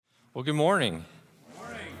Well, good morning.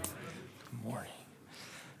 Good morning.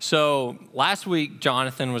 So last week,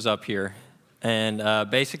 Jonathan was up here, and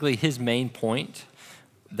basically his main point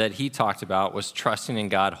that he talked about was trusting in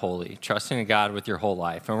God wholly, trusting in God with your whole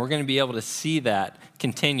life. And we're going to be able to see that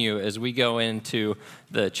continue as we go into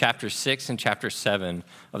the chapter 6 and chapter 7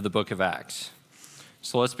 of the book of Acts.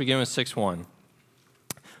 So let's begin with 6:1.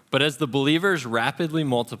 But as the believers rapidly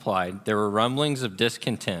multiplied, there were rumblings of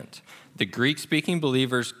discontent. The Greek-speaking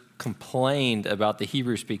believers complained about the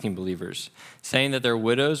Hebrew-speaking believers, saying that their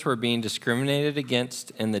widows were being discriminated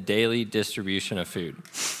against in the daily distribution of food.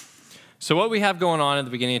 So what we have going on at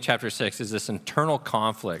the beginning of chapter 6 is this internal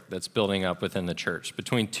conflict that's building up within the church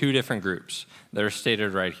between two different groups that are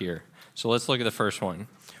stated right here. So let's look at the first one.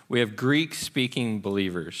 We have Greek-speaking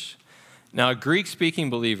believers. Now, a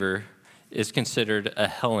Greek-speaking believer is considered a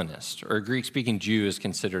Hellenist, or a Greek-speaking Jew is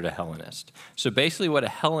considered a Hellenist. So basically what a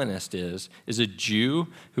Hellenist is a Jew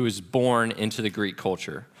who is born into the Greek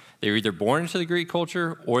culture. They were either born into the Greek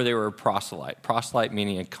culture or they were a proselyte. Proselyte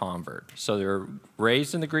meaning a convert. So they were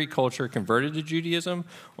raised in the Greek culture, converted to Judaism,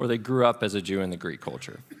 or they grew up as a Jew in the Greek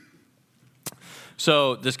culture.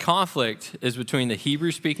 So this conflict is between the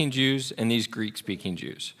Hebrew-speaking Jews and these Greek-speaking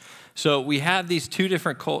Jews. So we have these two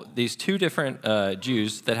different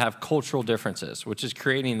Jews that have cultural differences, which is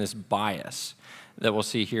creating this bias that we'll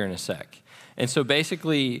see here in a sec. And so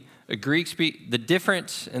basically, the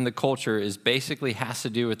difference in the culture is basically has to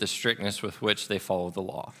do with the strictness with which they follow the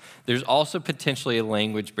law. There's also potentially a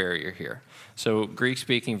language barrier here. So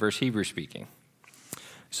Greek-speaking versus Hebrew-speaking.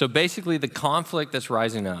 So basically, the conflict that's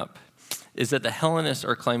rising up is that the Hellenists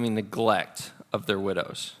are claiming neglect of their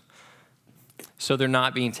widows. So they're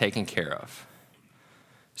not being taken care of.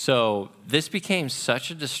 So this became such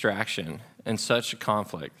a distraction and such a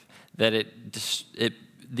conflict that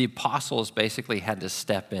the apostles basically had to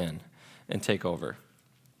step in and take over,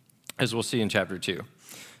 as we'll see in chapter 2.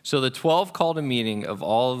 So the 12 called a meeting of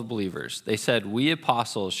all of the believers. They said, we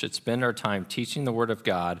apostles should spend our time teaching the word of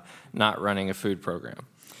God, not running a food program.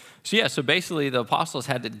 So basically the apostles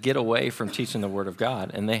had to get away from teaching the word of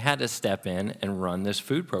God, and they had to step in and run this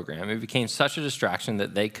food program. It became such a distraction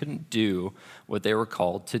that they couldn't do what they were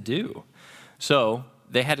called to do. So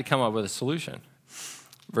they had to come up with a solution.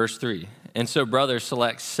 Verse 3, and so brothers,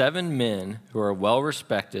 select 7 men who are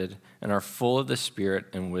well-respected and are full of the Spirit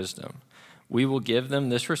and wisdom. We will give them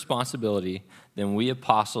this responsibility, then we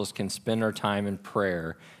apostles can spend our time in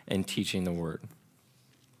prayer and teaching the word.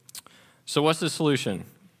 So what's the solution?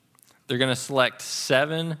 They're going to select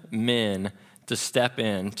 7 men to step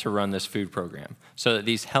in to run this food program so that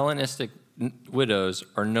these Hellenistic widows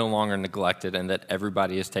are no longer neglected and that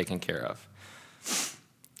everybody is taken care of.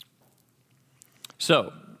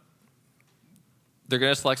 So they're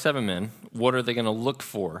going to select 7 men. What are they going to look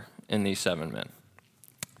for in these 7 men?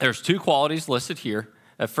 There's 2 qualities listed here.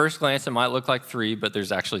 At first glance, it might look like 3, but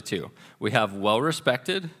there's actually 2. We have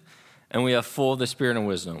well-respected, and we have full of the Spirit and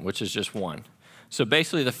wisdom, which is just 1. So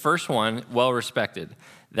basically the first one, well-respected,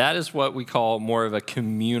 that is what we call more of a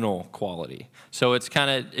communal quality. So it's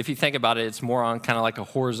kind of, if you think about it, it's more on kind of like a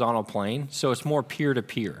horizontal plane. So it's more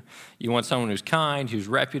peer-to-peer. You want someone who's kind, who's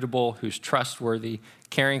reputable, who's trustworthy,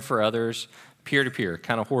 caring for others, peer-to-peer,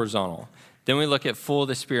 kind of horizontal. Then we look at full of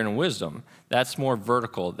the Spirit and wisdom. That's more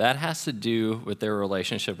vertical. That has to do with their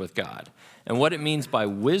relationship with God. And what it means by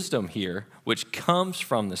wisdom here, which comes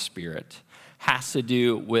from the Spirit, has to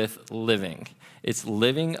do with living. It's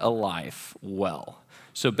living a life well.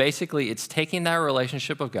 So basically, it's taking that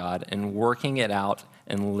relationship of God and working it out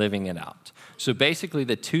and living it out. So basically,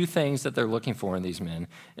 the 2 things that they're looking for in these men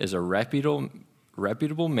is a reputable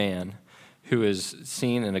man who is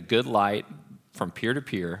seen in a good light from peer to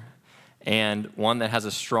peer, and one that has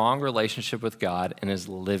a strong relationship with God and is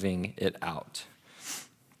living it out.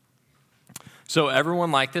 So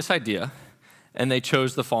everyone liked this idea, and they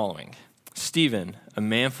chose the following. Stephen, a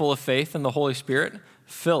man full of faith in the Holy Spirit,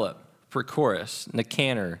 Philip, Prochorus,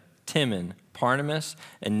 Nicanor, Timon, Parmenas,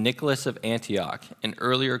 and Nicholas of Antioch, an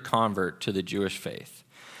earlier convert to the Jewish faith.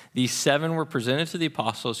 These 7 were presented to the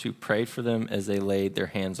apostles who prayed for them as they laid their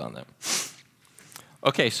hands on them.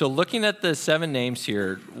 Okay, so looking at the 7 names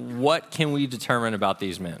here, what can we determine about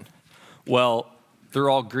these men? Well, they're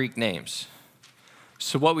all Greek names.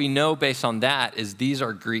 So what we know based on that is these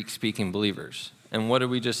are Greek-speaking believers. And what did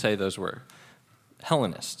we just say those were?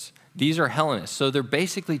 Hellenists. These are Hellenists. So they're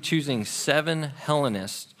basically choosing 7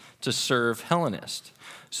 Hellenists to serve Hellenists.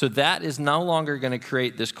 So that is no longer going to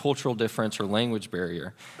create this cultural difference or language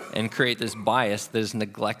barrier and create this bias that is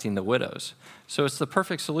neglecting the widows. So it's the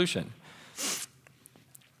perfect solution.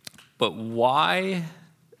 But why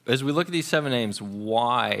as we look at these 7 names,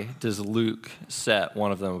 why does Luke set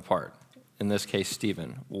one of them apart? In this case,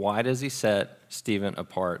 Stephen. Why does he set Stephen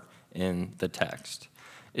apart in the text?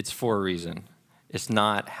 It's for a reason. It's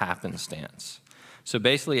not happenstance. So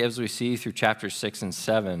basically, as we see through chapters 6 and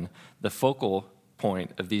 7, the focal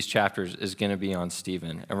point of these chapters is going to be on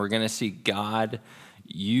Stephen. And we're going to see God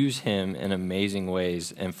use him in amazing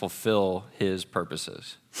ways and fulfill his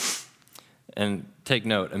purposes. And take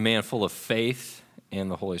note, a man full of faith and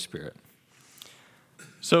the Holy Spirit.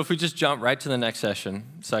 So if we just jump right to the next section,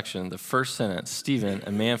 the first sentence, Stephen,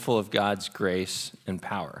 a man full of God's grace and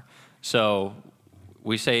power. So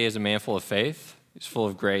we say he is a man full of faith, he's full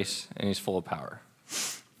of grace, and he's full of power.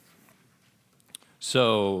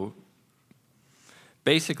 So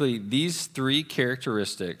basically, these 3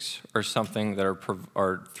 characteristics are something that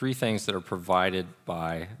are 3 things that are provided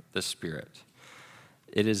by the Spirit.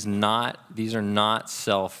 These are not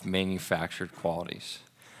self-manufactured qualities.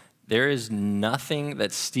 There is nothing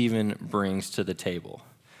that Stephen brings to the table.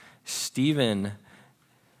 Stephen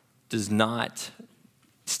cannot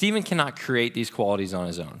create these qualities on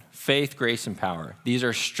his own. Faith, grace, and power. These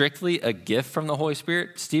are strictly a gift from the Holy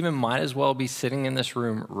Spirit. Stephen might as well be sitting in this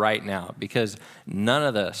room right now because none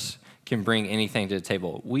of us can bring anything to the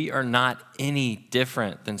table. We are not any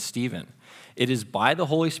different than Stephen. It is by the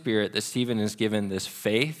Holy Spirit that Stephen is given this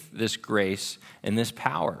faith, this grace, and this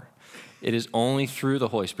power. It is only through the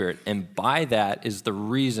Holy Spirit, and by that is the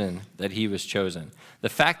reason that he was chosen. The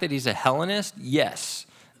fact that he's a Hellenist, yes,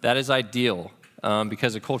 that is ideal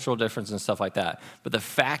because of cultural difference and stuff like that. But the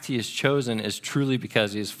fact he is chosen is truly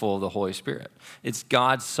because he is full of the Holy Spirit. It's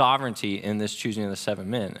God's sovereignty in this choosing of the 7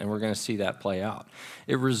 men, and we're going to see that play out.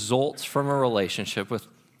 It results from a relationship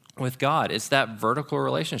with God. It's that vertical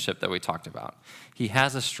relationship that we talked about. He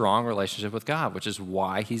has a strong relationship with God, which is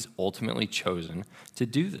why he's ultimately chosen to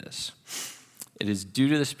do this. It is due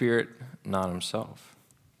to the Spirit, not himself.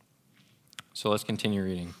 So let's continue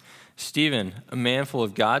reading. Stephen, a man full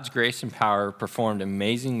of God's grace and power, performed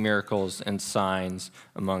amazing miracles and signs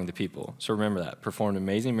among the people. So remember that, performed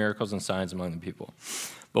amazing miracles and signs among the people.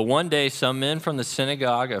 But one day, some men from the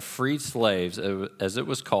synagogue of freed slaves, as it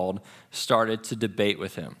was called, started to debate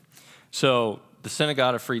with him. So the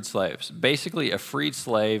synagogue of freed slaves. Basically, a freed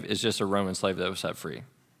slave is just a Roman slave that was set free.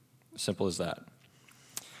 Simple as that.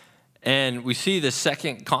 And we see the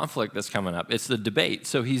second conflict that's coming up. It's the debate.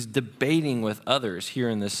 So he's debating with others here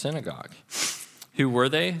in this synagogue. Who were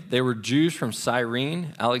they? They were Jews from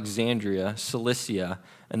Cyrene, Alexandria, Cilicia,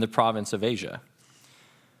 and the province of Asia.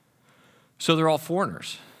 So they're all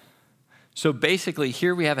foreigners. So basically,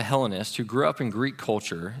 here we have a Hellenist who grew up in Greek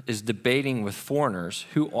culture, is debating with foreigners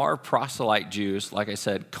who are proselyte Jews, like I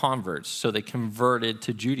said, converts. So they converted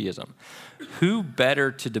to Judaism. Who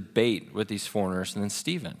better to debate with these foreigners than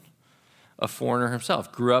Stephen? A foreigner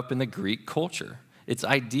himself, grew up in the Greek culture. It's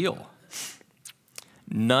ideal.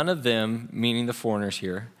 None of them, meaning the foreigners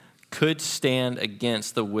here, could stand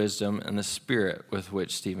against the wisdom and the spirit with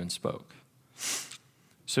which Stephen spoke.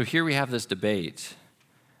 So here we have this debate,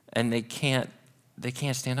 and they can't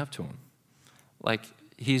stand up to him.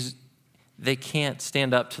 They can't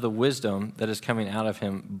stand up to the wisdom that is coming out of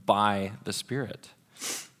him by the Spirit.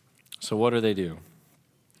 So what do?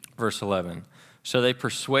 Verse 11. So they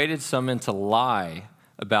persuaded some men to lie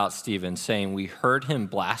about Stephen, saying, "We heard him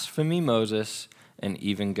blaspheme Moses and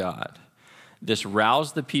even God." This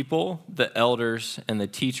roused the people, the elders, and the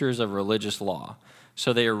teachers of religious law.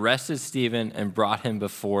 So they arrested Stephen and brought him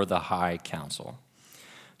before the high council.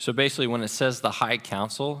 So basically, when it says the high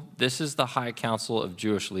council, this is the high council of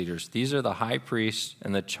Jewish leaders. These are the high priests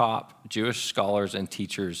and the top Jewish scholars and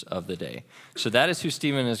teachers of the day. So that is who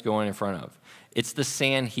Stephen is going in front of. It's the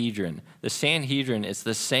Sanhedrin. The Sanhedrin is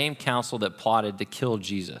the same council that plotted to kill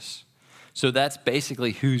Jesus. So that's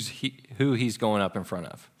basically who he's going up in front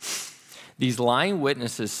of. These lying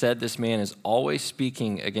witnesses said this man is always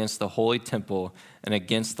speaking against the holy temple and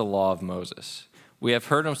against the law of Moses. We have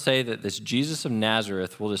heard him say that this Jesus of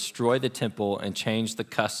Nazareth will destroy the temple and change the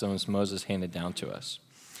customs Moses handed down to us.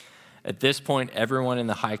 At this point, everyone in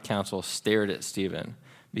the high council stared at Stephen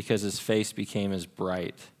because his face became as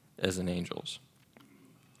bright as an angel's.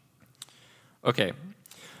 Okay,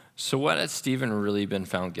 so what has Stephen really been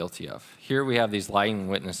found guilty of? Here we have these lying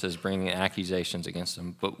witnesses bringing accusations against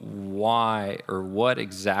him, but why or what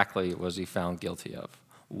exactly was he found guilty of?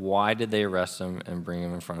 Why did they arrest him and bring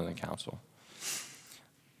him in front of the council?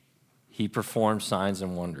 He performed signs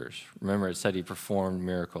and wonders. Remember, it said he performed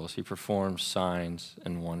miracles. He performed signs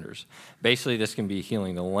and wonders. Basically, this can be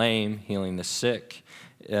healing the lame, healing the sick.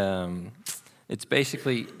 It's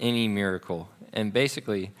basically any miracle. And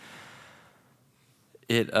basically,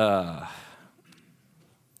 it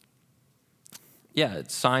Yeah,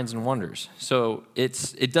 it's signs and wonders. So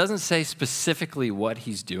it doesn't say specifically what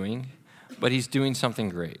he's doing, but he's doing something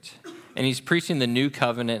great. And he's preaching the new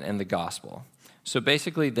covenant and the gospel. So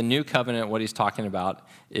basically, the new covenant, what he's talking about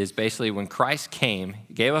is basically when Christ came,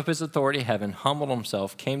 gave up his authority in heaven, humbled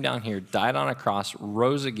himself, came down here, died on a cross,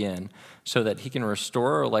 rose again, so that he can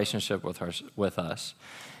restore a relationship with us.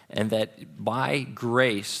 And that by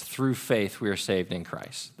grace, through faith, we are saved in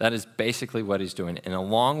Christ. That is basically what he's doing. And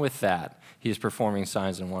along with that, he is performing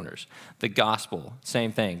signs and wonders. The gospel,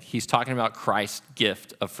 same thing. He's talking about Christ's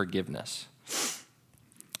gift of forgiveness.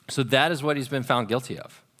 So that is what he's been found guilty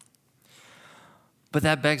of. But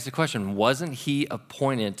that begs the question, wasn't he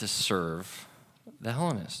appointed to serve the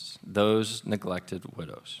Hellenists, those neglected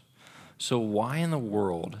widows? So why in the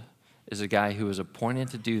world is a guy who was appointed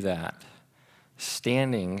to do that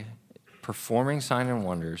standing, performing signs and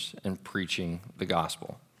wonders, and preaching the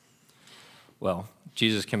gospel? Well,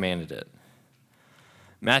 Jesus commanded it.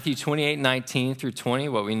 Matthew 28:19 through 20,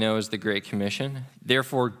 what we know is the Great Commission.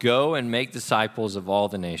 Therefore, go and make disciples of all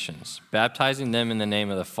the nations, baptizing them in the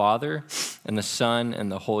name of the Father and the Son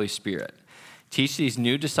and the Holy Spirit. Teach these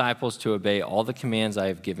new disciples to obey all the commands I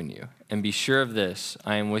have given you. And be sure of this,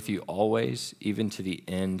 I am with you always, even to the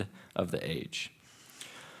end of the age.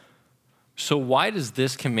 So why does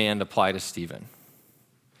this command apply to Stephen?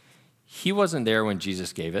 He wasn't there when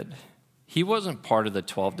Jesus gave it. He wasn't part of the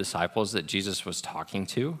 12 disciples that Jesus was talking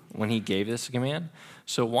to when he gave this command.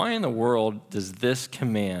 So why in the world does this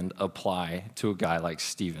command apply to a guy like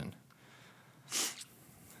Stephen?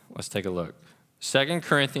 Let's take a look. 2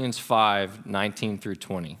 Corinthians 5:19 through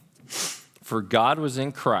 20. For God was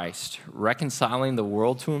in Christ, reconciling the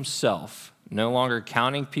world to himself, no longer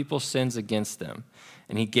counting people's sins against them.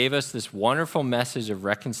 And he gave us this wonderful message of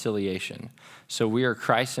reconciliation. So we are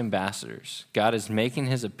Christ's ambassadors. God is making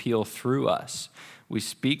his appeal through us. We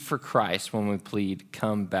speak for Christ when we plead,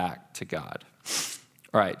 come back to God.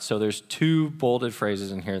 All right, so there's two bolded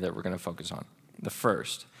phrases in here that we're going to focus on. The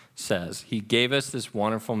first says, he gave us this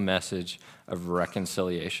wonderful message of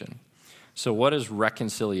reconciliation. So what is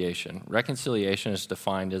reconciliation? Reconciliation is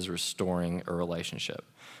defined as restoring a relationship.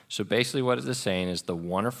 So basically what it is saying is the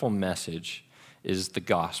wonderful message is the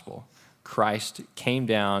gospel. Christ came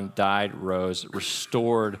down, died, rose,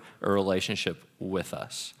 restored a relationship with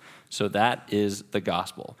us. So that is the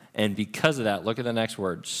gospel. And because of that, look at the next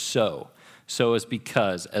word, so. So is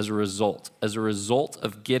because, as a result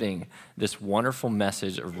of getting this wonderful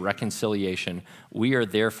message of reconciliation, we are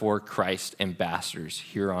therefore Christ's ambassadors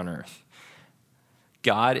here on earth.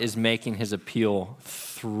 God is making his appeal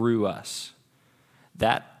through us.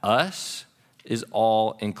 That us is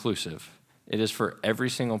all inclusive. It is for every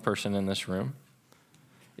single person in this room.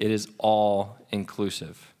 It is all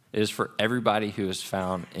inclusive. It is for everybody who is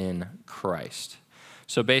found in Christ.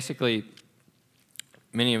 So basically,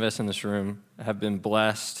 many of us in this room have been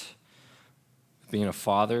blessed being a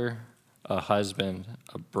father, a husband,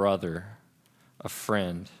 a brother, a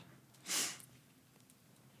friend.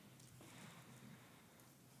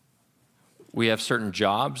 We have certain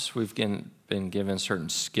jobs. We've been given certain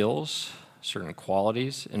skills, certain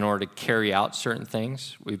qualities in order to carry out certain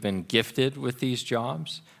things. We've been gifted with these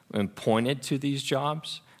jobs. We've been pointed to these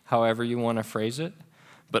jobs, however you want to phrase it.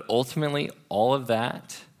 But ultimately, all of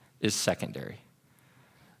that is secondary.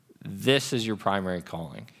 This is your primary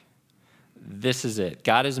calling. This is it.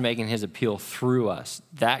 God is making his appeal through us.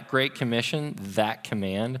 That great commission, that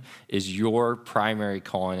command is your primary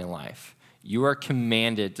calling in life. You are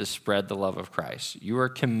commanded to spread the love of Christ. You are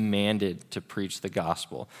commanded to preach the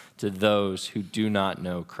gospel to those who do not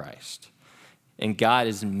know Christ. And God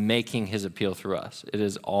is making his appeal through us. It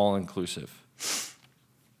is all inclusive.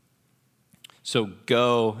 So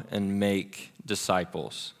go and make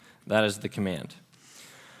disciples. That is the command.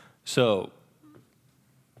 So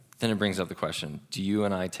then it brings up the question, do you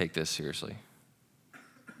and I take this seriously?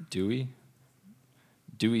 Do we?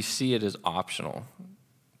 Do we see it as optional?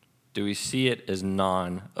 Do we see it as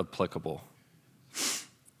non-applicable?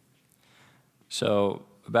 So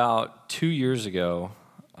about 2 years ago,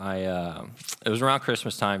 it was around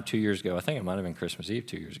Christmas time 2 years ago. I think it might have been Christmas Eve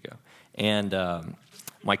 2 years ago. And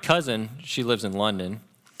my cousin, she lives in London.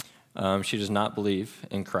 She does not believe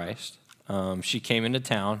in Christ. She came into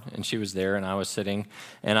town, and she was there, and I was sitting,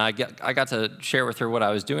 and I got to share with her what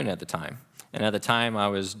I was doing at the time. And at the time, I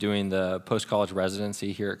was doing the post-college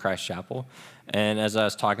residency here at Christ Chapel. And as I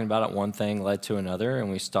was talking about it, one thing led to another,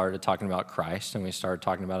 and we started talking about Christ, and we started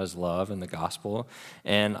talking about his love and the gospel.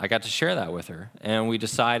 And I got to share that with her. And we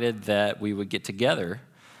decided that we would get together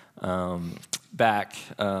back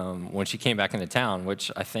when she came back into town,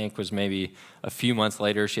 which I think was maybe a few months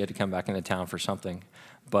later. She had to come back into town for something.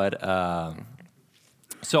 But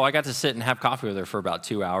So I got to sit and have coffee with her for about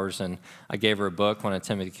 2 hours, and I gave her a book, one of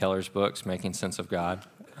Timothy Keller's books, Making Sense of God.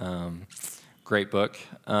 Great book.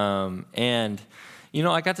 And,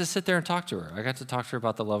 I got to sit there and talk to her. I got to talk to her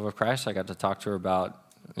about the love of Christ. I got to talk to her about,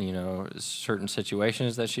 certain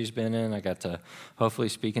situations that she's been in. I got to hopefully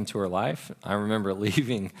speak into her life. I remember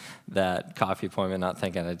leaving that coffee appointment not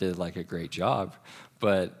thinking I did like a great job,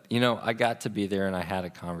 but, I got to be there and I had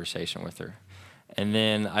a conversation with her. And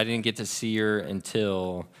then I didn't get to see her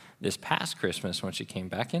until this past Christmas when she came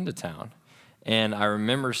back into town. And I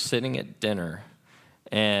remember sitting at dinner,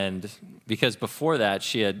 and because before that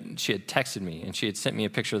she had texted me and she had sent me a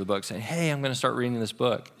picture of the book saying, "Hey, I'm going to start reading this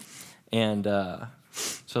book." And so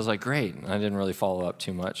I was like, great. I didn't really follow up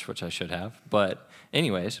too much, which I should have. But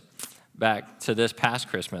anyways, back to this past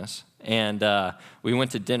Christmas, and we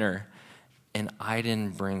went to dinner, and I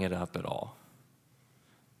didn't bring it up at all.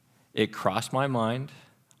 It crossed my mind.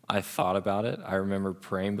 I thought about it. I remember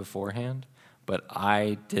praying beforehand, but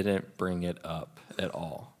I didn't bring it up at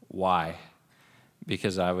all. Why?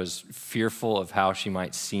 Because I was fearful of how she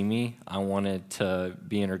might see me. I wanted to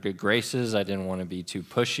be in her good graces. I didn't want to be too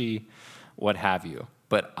pushy, what have you.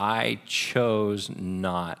 But I chose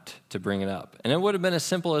not to bring it up. And it would have been as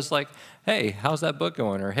simple as like, "Hey, how's that book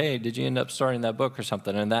going?" Or, "Hey, did you end up starting that book?" or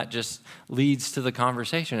something. And that just leads to the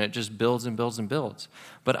conversation. It just builds and builds and builds.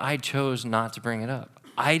 But I chose not to bring it up.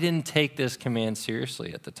 I didn't take this command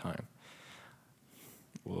seriously at the time.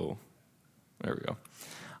 Whoa, there we go.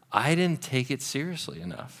 I didn't take it seriously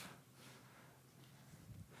enough.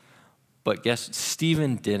 But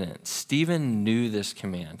Stephen didn't. Stephen knew this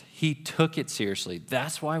command. He took it seriously.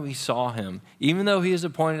 That's why we saw him. Even though he was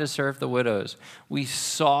appointed to serve the widows, we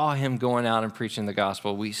saw him going out and preaching the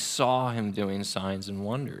gospel. We saw him doing signs and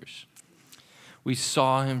wonders. We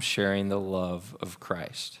saw him sharing the love of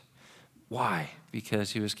Christ. Why?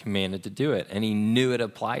 Because he was commanded to do it, and he knew it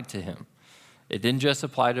applied to him. It didn't just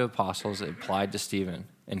apply to apostles, it applied to Stephen,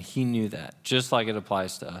 and he knew that, just like it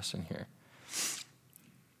applies to us in here.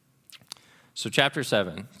 So chapter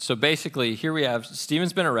 7. So basically, here we have,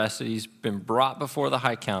 Stephen's been arrested. He's been brought before the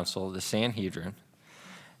high council, the Sanhedrin,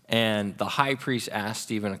 and the high priest asked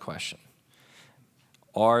Stephen a question.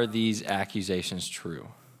 Are these accusations true?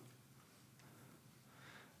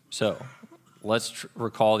 So let's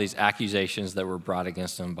recall these accusations that were brought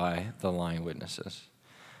against him by the lying witnesses.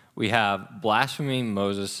 We have blaspheming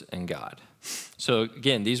Moses and God. So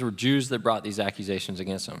again, these were Jews that brought these accusations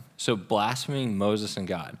against him. So blaspheming Moses and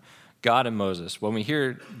God. God and Moses. When we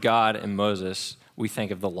hear God and Moses, we think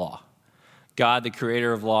of the law. God, the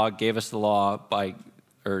creator of law, gave us the law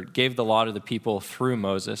gave the law to the people through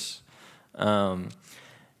Moses. The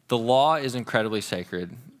law is incredibly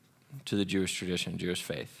sacred to the Jewish tradition, Jewish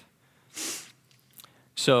faith.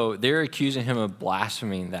 So they're accusing him of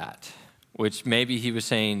blaspheming that, which maybe he was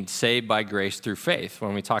saying saved by grace through faith.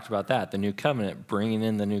 When we talked about that, the new covenant, bringing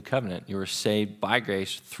in the new covenant, you were saved by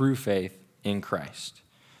grace through faith in Christ.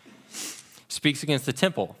 Speaks against the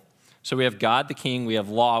temple. So we have God the king, we have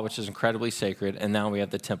law, which is incredibly sacred, and now we have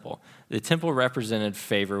the temple. The temple represented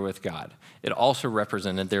favor with God. It also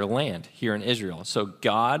represented their land here in Israel. So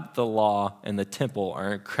God, the law, and the temple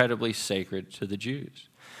are incredibly sacred to the Jews.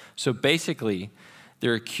 So basically,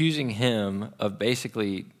 they're accusing him of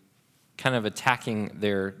basically kind of attacking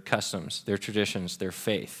their customs, their traditions, their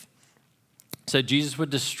faith. So Jesus would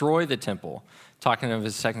destroy the temple, talking of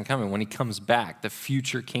his second coming, when he comes back, the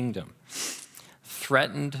future kingdom.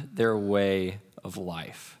 Threatened their way of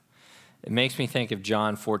life. It makes me think of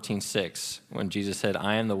John 14:6, when Jesus said,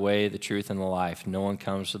 "I am the way, the truth, and the life. No one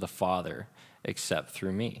comes to the Father except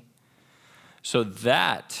through me." So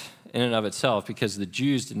that, in and of itself, because the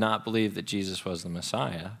Jews did not believe that Jesus was the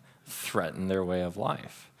Messiah, threatened their way of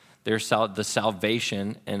life. The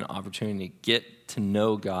salvation and opportunity to get to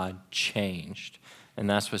know God changed. And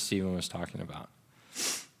that's what Stephen was talking about.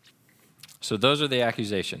 So those are the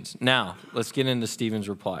accusations. Now, let's get into Stephen's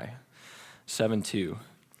reply. 7:2.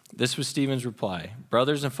 This was Stephen's reply.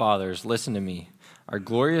 "Brothers and fathers, listen to me. Our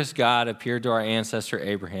glorious God appeared to our ancestor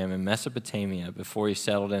Abraham in Mesopotamia before he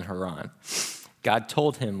settled in Haran. God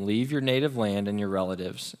told him, 'Leave your native land and your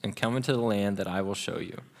relatives and come into the land that I will show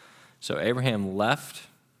you.' So Abraham left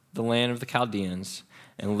the land of the Chaldeans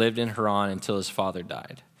and lived in Haran until his father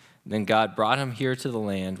died. Then God brought him here to the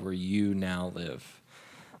land where you now live.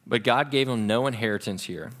 But God gave him no inheritance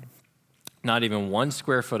here, not even 1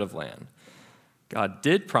 square foot of land. God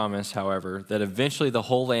did promise, however, that eventually the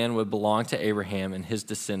whole land would belong to Abraham and his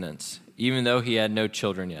descendants, even though he had no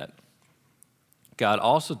children yet. God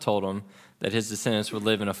also told him that his descendants would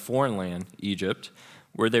live in a foreign land, Egypt,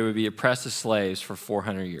 where they would be oppressed as slaves for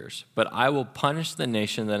 400 years. But I will punish the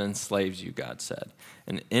nation that enslaves you, God said.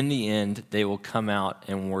 And in the end, they will come out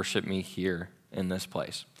and worship me here in this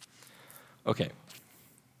place. Okay.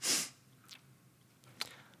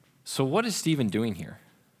 So what is Stephen doing here?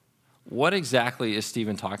 What exactly is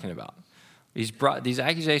Stephen talking about? These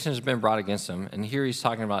accusations have been brought against him, and here he's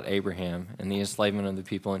talking about Abraham and the enslavement of the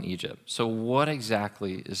people in Egypt. So what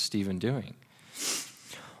exactly is Stephen doing?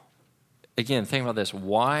 Again, think about this.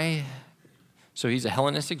 Why? So he's a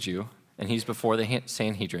Hellenistic Jew, and he's before the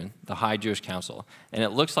Sanhedrin, the high Jewish council. And it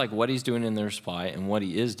looks like what he's doing in the reply and what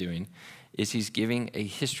he is doing is he's giving a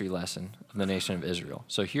history lesson of the nation of Israel.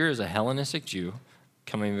 So here is a Hellenistic Jew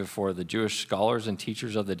coming before the Jewish scholars and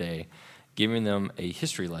teachers of the day, giving them a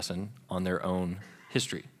history lesson on their own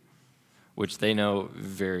history, which they know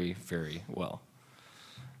very, very well.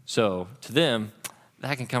 So to them,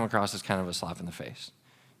 that can come across as kind of a slap in the face.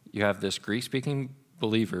 You have this Greek-speaking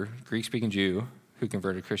believer, Greek-speaking Jew who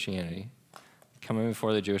converted Christianity, coming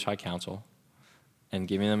before the Jewish High Council and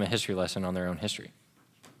giving them a history lesson on their own history.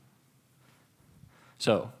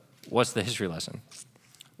 So what's the history lesson?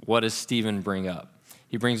 What does Stephen bring up?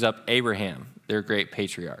 He brings up Abraham, their great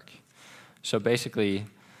patriarch. So basically,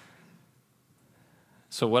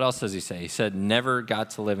 what else does he say? He said, never got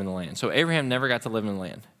to live in the land. So Abraham never got to live in the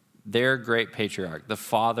land. Their great patriarch, the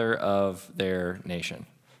father of their nation,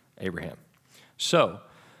 Abraham. So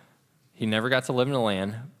he never got to live in the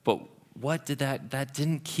land, but what did that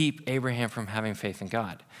didn't keep Abraham from having faith in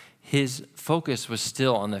God. His focus was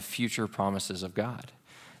still on the future promises of God.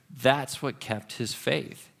 That's what kept his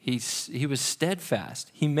faith. He was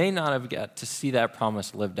steadfast. He may not have got to see that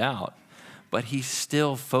promise lived out, but he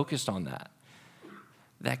still focused on that.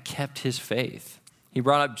 That kept his faith. He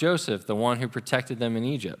brought up Joseph, the one who protected them in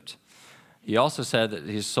Egypt. He also said that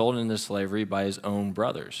he was sold into slavery by his own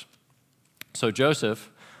brothers. So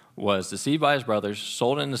Joseph was deceived by his brothers,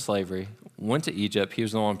 sold into slavery, went to Egypt. He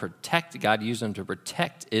was the one God used him to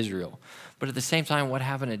protect Israel. But at the same time, what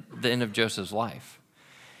happened at the end of Joseph's life?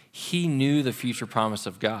 He knew the future promise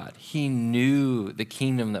of God. He knew the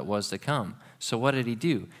kingdom that was to come. So what did he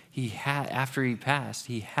do? He told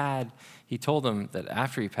them that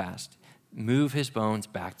after he passed, move his bones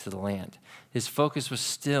back to the land. His focus was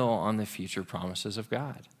still on the future promises of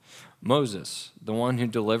God. Moses, the one who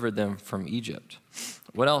delivered them from Egypt.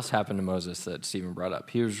 What else happened to Moses that Stephen brought up?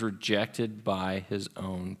 He was rejected by his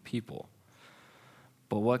own people.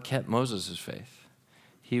 But what kept Moses' faith?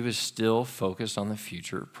 He was still focused on the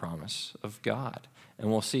future promise of God. And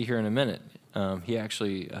we'll see here in a minute, he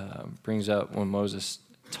actually brings up when Moses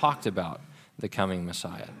talked about the coming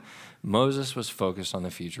Messiah. Moses was focused on the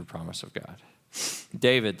future promise of God.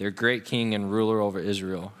 David, their great king and ruler over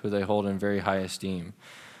Israel, who they hold in very high esteem.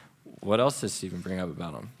 What else does Stephen bring up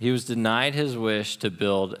about him? He was denied his wish to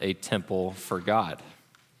build a temple for God.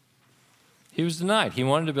 He was denied. He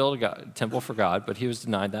wanted to build a temple for God, but he was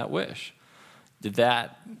denied that wish. Did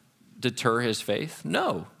that deter his faith?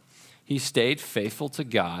 No. He stayed faithful to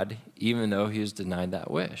God even though he was denied that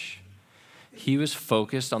wish. He was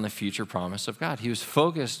focused on the future promise of God. He was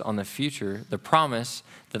focused on the promise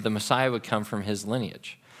that the Messiah would come from his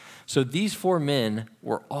lineage. So these four men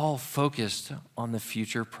were all focused on the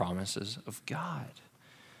future promises of God.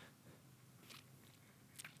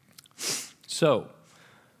 So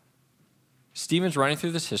Stephen's running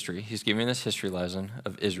through this history. He's giving this history lesson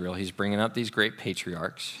of Israel. He's bringing up these great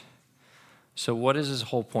patriarchs. So what is his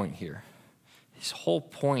whole point here? His whole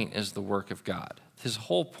point is the work of God. His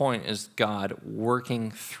whole point is God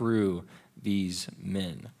working through these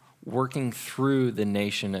men, working through the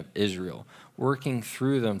nation of Israel, working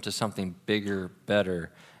through them to something bigger,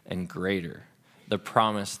 better, and greater, the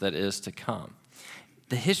promise that is to come.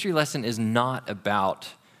 The history lesson is not about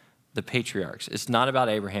the patriarchs. It's not about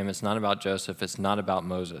Abraham. It's not about Joseph. It's not about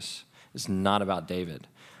Moses. It's not about David,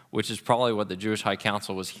 which is probably what the Jewish High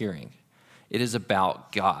Council was hearing. It is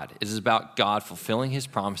about God. It is about God fulfilling his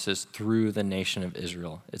promises through the nation of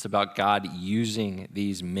Israel. It's about God using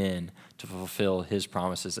these men to fulfill his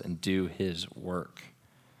promises and do his work.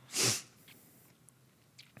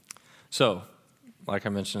 So, like I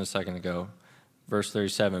mentioned a second ago, verse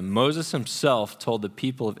 37, Moses himself told the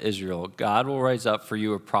people of Israel, God will raise up for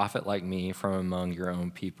you a prophet like me from among your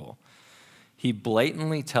own people. He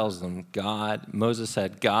blatantly tells them, Moses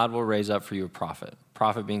said, God will raise up for you a prophet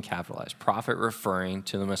being capitalized, prophet referring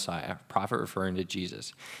to the Messiah, prophet referring to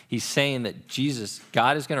Jesus. He's saying that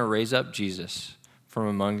God is going to raise up Jesus from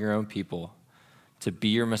among your own people to be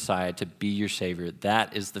your Messiah, to be your Savior.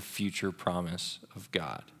 That is the future promise of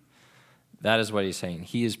God. That is what he's saying.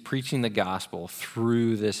 He is preaching the gospel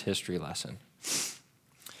through this history lesson.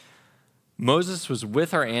 Moses was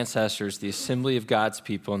with our ancestors, the assembly of God's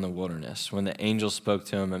people in the wilderness, when the angel spoke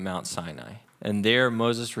to him at Mount Sinai. And there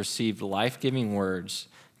Moses received life-giving words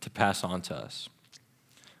to pass on to us.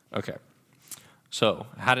 Okay, so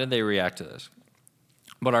how did they react to this?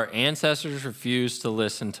 But our ancestors refused to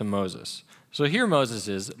listen to Moses. So here Moses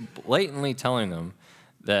is blatantly telling them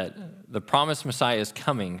that the promised Messiah is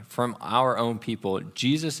coming from our own people.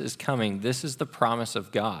 Jesus is coming. This is the promise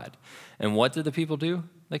of God. And what did the people do?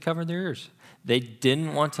 They covered their ears. They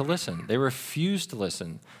didn't want to listen. They refused to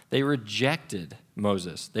listen. They rejected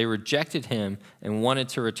Moses. They rejected him and wanted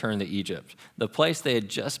to return to Egypt, the place they had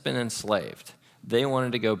just been enslaved. They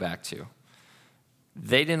wanted to go back to.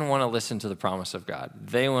 They didn't want to listen to the promise of God.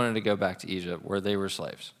 They wanted to go back to Egypt where they were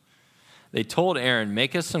slaves. They told Aaron,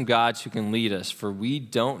 "Make us some gods who can lead us, for we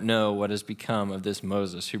don't know what has become of this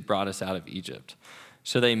Moses who brought us out of Egypt."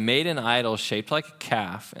 So they made an idol shaped like a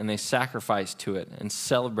calf, and they sacrificed to it and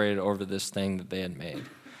celebrated over this thing that they had made.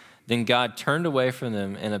 Then God turned away from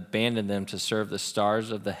them and abandoned them to serve the stars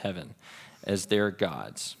of the heaven as their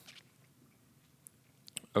gods.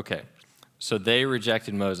 Okay, so they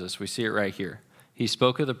rejected Moses. We see it right here. He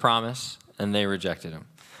spoke of the promise, and they rejected him.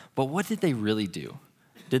 But what did they really do?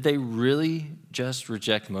 Did they really just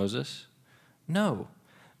reject Moses? No,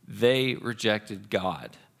 they rejected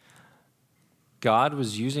God. God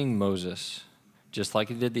was using Moses, just like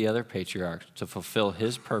he did the other patriarchs, to fulfill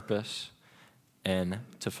his purpose and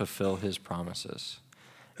to fulfill his promises.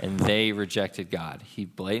 And they rejected God. He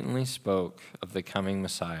blatantly spoke of the coming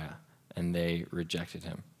Messiah, and they rejected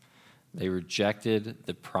him. They rejected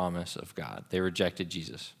the promise of God. They rejected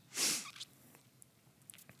Jesus.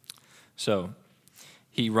 So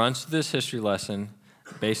he runs through this history lesson,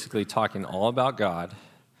 basically talking all about God,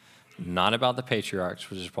 not about the patriarchs,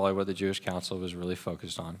 which is probably what the Jewish council was really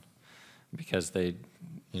focused on, because they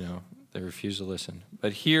refused to listen.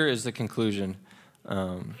 But here is the conclusion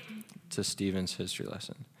to Stephen's history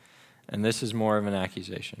lesson. And this is more of an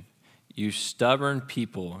accusation. "You stubborn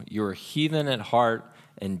people, you are heathen at heart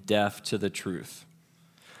and deaf to the truth."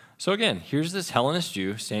 So again, here's this Hellenist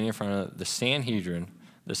Jew standing in front of the Sanhedrin,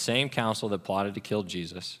 the same council that plotted to kill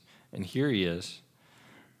Jesus. And here he is,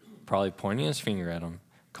 probably pointing his finger at them,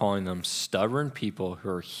 calling them stubborn people who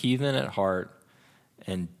are heathen at heart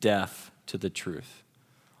and deaf to the truth.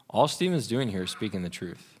 All Stephen's doing here is speaking the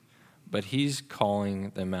truth, but he's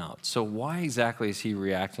calling them out. So why exactly is he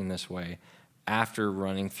reacting this way after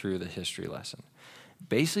running through the history lesson?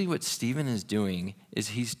 Basically what Stephen is doing is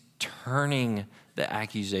he's turning the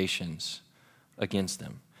accusations against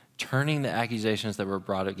them, turning the accusations that were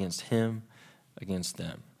brought against him against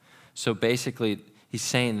them. So basically he's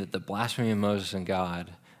saying that the blasphemy of Moses and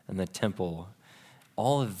God and the temple,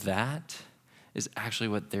 all of that is actually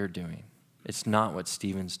what they're doing. It's not what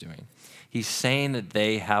Stephen's doing. He's saying that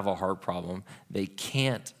they have a heart problem. They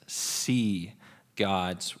can't see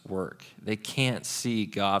God's work. They can't see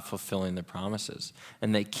God fulfilling the promises,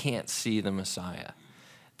 and they can't see the Messiah.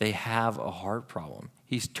 They have a heart problem.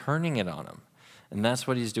 He's turning it on them, and that's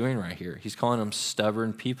what he's doing right here. He's calling them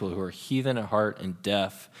stubborn people who are heathen at heart and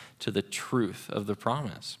deaf to the truth of the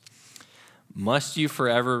promise. Must you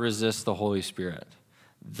forever resist the Holy Spirit?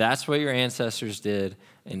 That's what your ancestors did,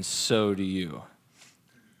 and so do you.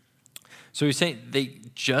 So he's saying they,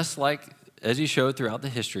 just like, as he showed throughout the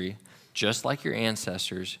history, just like your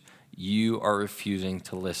ancestors, you are refusing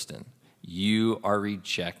to listen. You are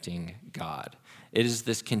rejecting God. It is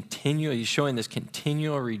this continual, he's showing this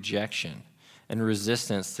continual rejection and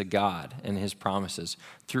resistance to God and his promises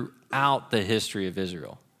throughout the history of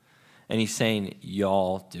Israel. And he's saying,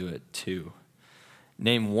 y'all do it too.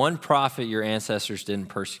 Name one prophet your ancestors didn't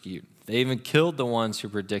persecute. They even killed the ones who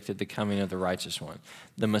predicted the coming of the righteous one,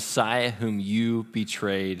 the Messiah whom you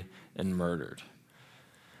betrayed and murdered.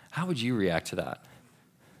 How would you react to that?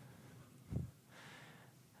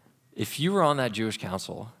 If you were on that Jewish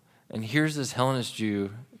council, and here's this Hellenist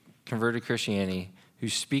Jew converted to Christianity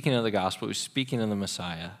who's speaking of the gospel, who's speaking of the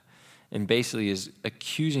Messiah, and basically is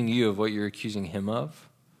accusing you of what you're accusing him of,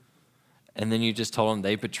 and then you just told them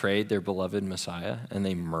they betrayed their beloved Messiah and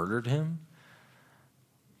they murdered him,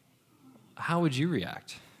 how would you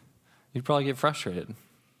react? You'd probably get frustrated,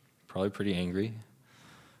 probably pretty angry.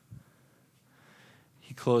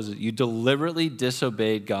 He closes, you deliberately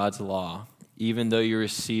disobeyed God's law, even though you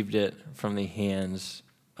received it from the hands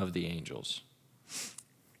of the angels.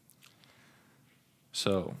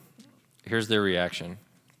 So here's their reaction.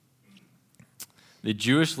 The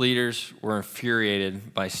Jewish leaders were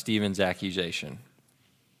infuriated by Stephen's accusation,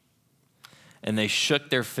 and they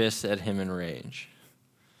shook their fists at him in rage.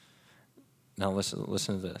 Now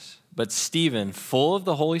listen to this. But Stephen, full of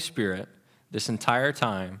the Holy Spirit, this entire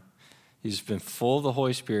time, He's been full of the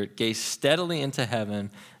Holy Spirit, gazed steadily into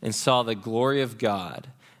heaven, and saw the glory of God.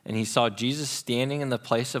 And he saw Jesus standing in the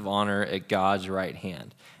place of honor at God's right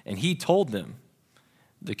hand. And he told them,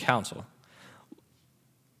 the council,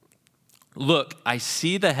 "Look, I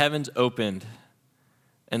see the heavens opened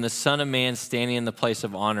and the Son of Man standing in the place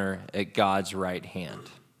of honor at God's right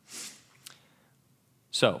hand."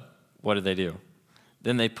 So, what did they do?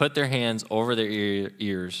 Then they put their hands over their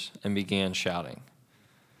ears and began shouting.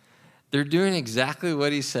 They're doing exactly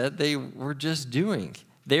what he said they were just doing.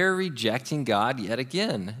 They're rejecting God yet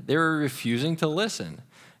again. They're refusing to listen.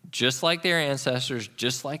 Just like their ancestors,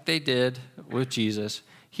 just like they did with Jesus,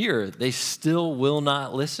 here, they still will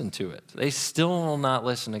not listen to it. They still will not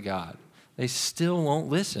listen to God. They still won't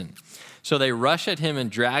listen. So they rushed at him and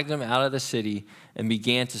dragged him out of the city and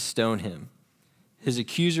began to stone him. His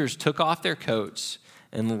accusers took off their coats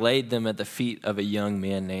and laid them at the feet of a young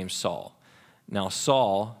man named Saul. Now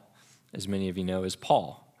Saul, as many of you know, is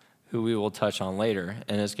Paul, who we will touch on later.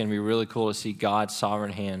 And it's going to be really cool to see God's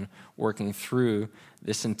sovereign hand working through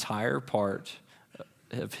this entire part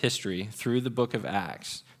of history, through the book of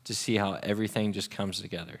Acts, to see how everything just comes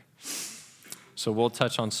together. So we'll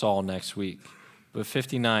touch on Saul next week. But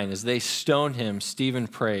 59, as they stoned him, Stephen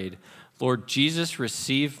prayed, "Lord Jesus,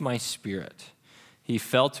 receive my spirit." He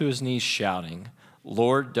fell to his knees shouting,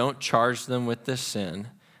 "Lord, don't charge them with this sin."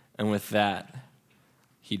 And with that,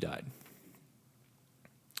 he died.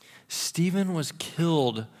 Stephen was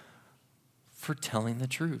killed for telling the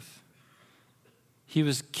truth. He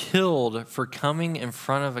was killed for coming in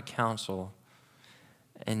front of a council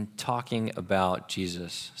and talking about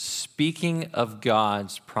Jesus, speaking of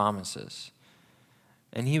God's promises.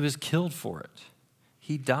 And he was killed for it.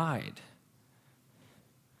 He died.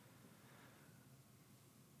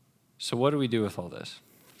 So what do we do with all this?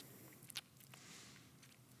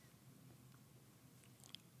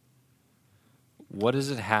 What does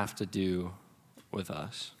it have to do with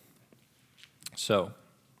us? So,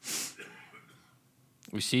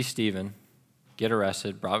 we see Stephen get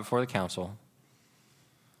arrested, brought before the council,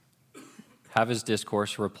 have his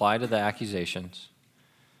discourse, reply to the accusations,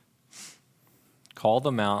 call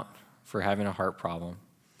them out for having a heart problem.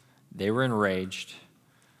 They were enraged,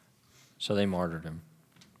 so they martyred him.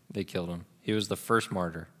 They killed him. He was the first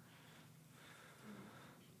martyr.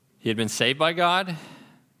 He had been saved by God.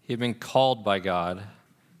 He had been called by God.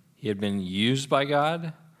 He had been used by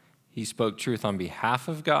God. He spoke truth on behalf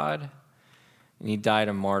of God. And he died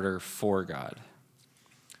a martyr for God.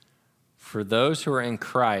 For those who are in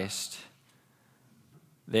Christ,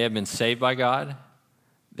 they have been saved by God.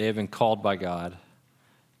 They have been called by God.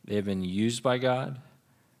 They have been used by God.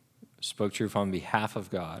 Spoke truth on behalf of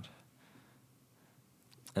God.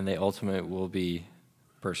 And they ultimately will be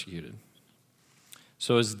persecuted.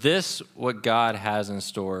 So is this what God has in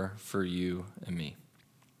store for you and me?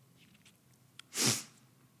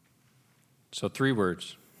 So 3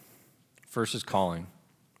 words. First is calling.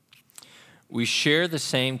 We share the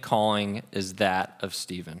same calling as that of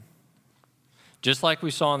Stephen. Just like we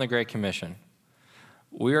saw in the Great Commission,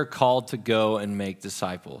 we are called to go and make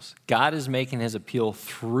disciples. God is making his appeal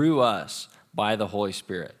through us by the Holy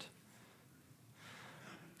Spirit.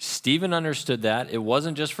 Stephen understood that. It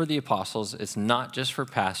wasn't just for the apostles. It's not just for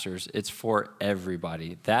pastors. It's for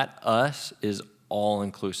everybody. That us is all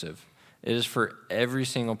inclusive. It is for every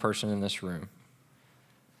single person in this room.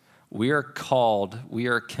 We are called, we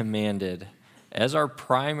are commanded as our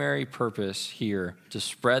primary purpose here to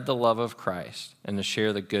spread the love of Christ and to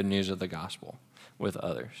share the good news of the gospel with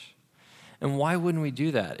others. And why wouldn't we do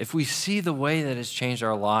that? If we see the way that it's changed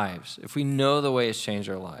our lives, if we know the way it's changed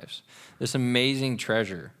our lives, this amazing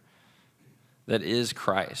treasure that is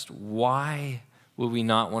Christ, why would we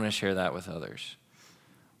not want to share that with others?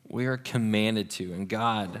 We are commanded to, and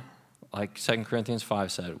God, like 2 Corinthians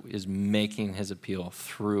 5 said, is making his appeal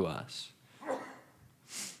through us.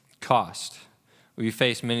 Cost. We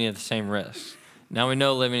face many of the same risks. Now we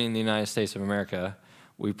know living in the United States of America,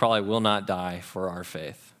 we probably will not die for our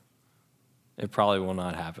faith. It probably will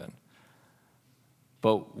not happen.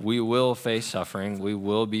 But we will face suffering. We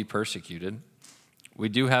will be persecuted. We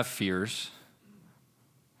do have fears,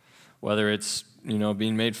 whether it's,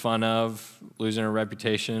 being made fun of, losing a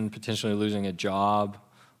reputation, potentially losing a job,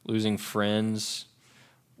 losing friends,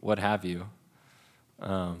 what have you.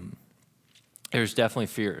 There's definitely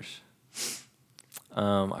fears.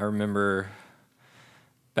 I remember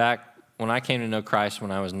back when I came to know Christ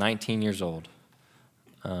when I was 19 years old.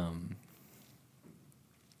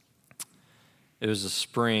 It was a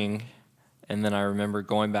spring, and then I remember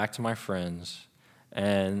going back to my friends,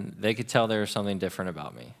 and they could tell there was something different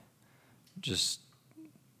about me. Just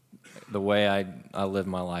the way I lived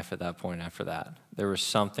my life at that point after that. There was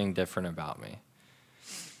something different about me.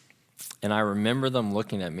 And I remember them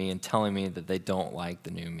looking at me and telling me that they don't like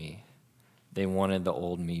the new me. They wanted the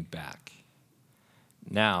old me back.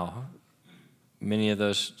 Now,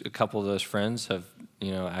 a couple of those friends have,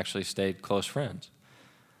 actually stayed close friends.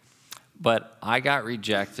 But I got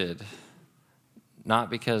rejected, not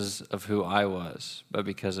because of who I was, but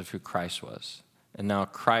because of who Christ was. And now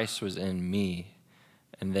Christ was in me,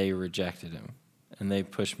 and they rejected him, and they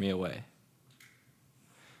pushed me away.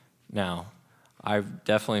 Now, I've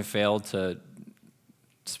definitely failed to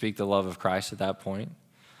speak the love of Christ at that point,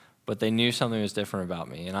 but they knew something was different about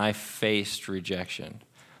me, and I faced rejection.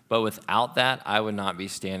 But without that, I would not be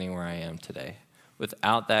standing where I am today.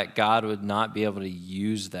 Without that, God would not be able to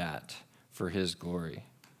use that for his glory.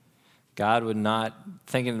 God would not,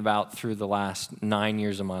 thinking about through the last 9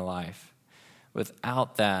 years of my life,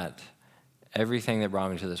 without that, everything that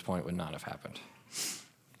brought me to this point would not have happened.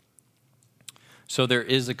 So there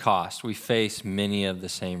is a cost. We face many of the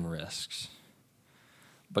same risks.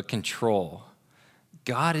 But control.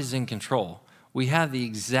 God is in control. We have the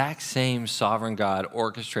exact same sovereign God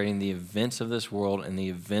orchestrating the events of this world and the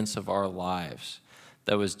events of our lives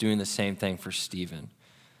that was doing the same thing for Stephen,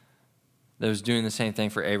 that was doing the same thing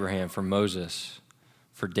for Abraham, for Moses,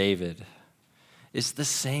 for David. It's the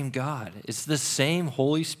same God. It's the same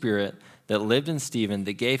Holy Spirit that lived in Stephen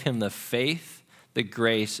that gave him the faith, the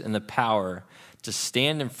grace, and the power to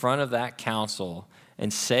stand in front of that council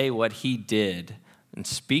and say what he did and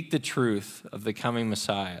speak the truth of the coming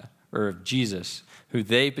Messiah, or of Jesus, who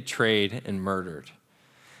they betrayed and murdered.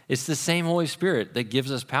 It's the same Holy Spirit that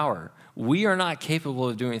gives us power. We are not capable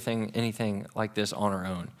of doing anything like this on our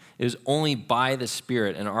own. It is only by the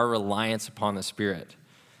Spirit and our reliance upon the Spirit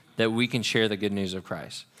that we can share the good news of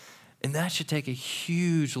Christ. And that should take a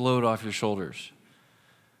huge load off your shoulders.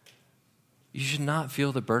 You should not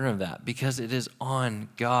feel the burden of that, because it is on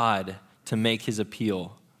God to make his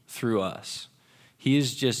appeal through us. He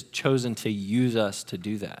has just chosen to use us to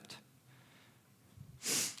do that.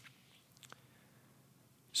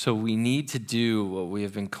 So we need to do what we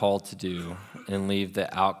have been called to do and leave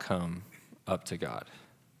the outcome up to God.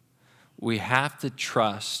 We have to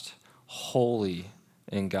trust wholly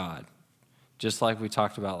in God, just like we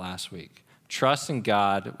talked about last week. Trust in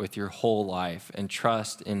God with your whole life and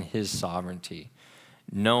trust in his sovereignty,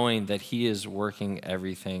 knowing that he is working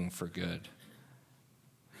everything for good.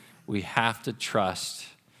 We have to trust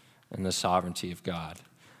in the sovereignty of God.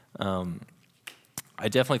 I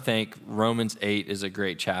definitely think Romans 8 is a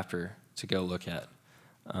great chapter to go look at.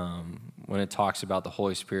 When it talks about the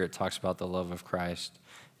Holy Spirit, it talks about the love of Christ.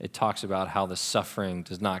 It talks about how the suffering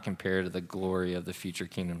does not compare to the glory of the future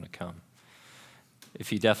kingdom to come.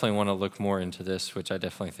 If you definitely want to look more into this, which I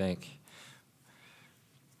definitely think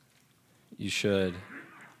you should,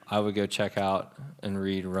 I would go check out and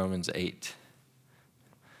read Romans 8.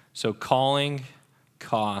 So calling,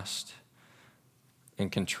 cost,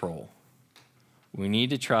 and control. We need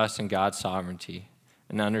to trust in God's sovereignty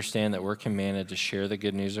and understand that we're commanded to share the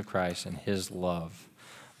good news of Christ and his love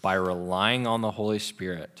by relying on the Holy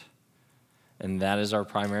Spirit. And that is our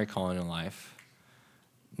primary calling in life,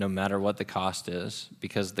 no matter what the cost is,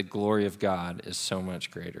 because the glory of God is so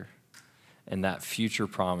much greater, and that future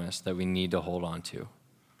promise that we need to hold on to.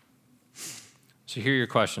 So here are your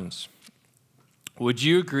questions. Would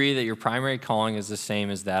you agree that your primary calling is the same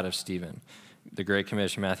as that of Stephen? The Great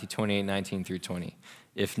Commission, Matthew 28, 19 through 20.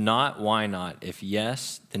 If not, why not? If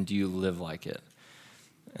yes, then do you live like it?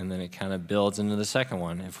 And then it kind of builds into the second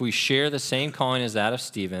one. If we share the same calling as that of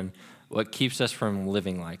Stephen, what keeps us from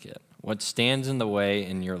living like it? What stands in the way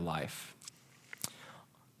in your life?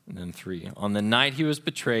 And then 3. On the night he was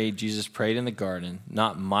betrayed, Jesus prayed in the garden,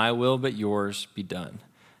 not my will but yours be done.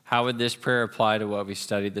 How would this prayer apply to what we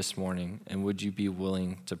studied this morning? And would you be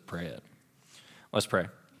willing to pray it? Let's pray.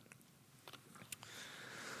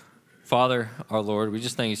 Father, our Lord, we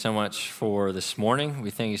just thank you so much for this morning. We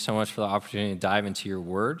thank you so much for the opportunity to dive into your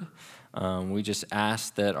word. We just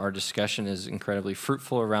ask that our discussion is incredibly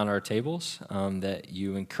fruitful around our tables, that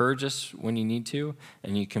you encourage us when you need to,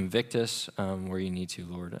 and you convict us where you need to,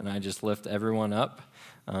 Lord. And I just lift everyone up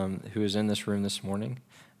who is in this room this morning,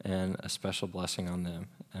 and a special blessing on them.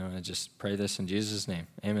 And I just pray this in Jesus' name.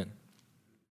 Amen.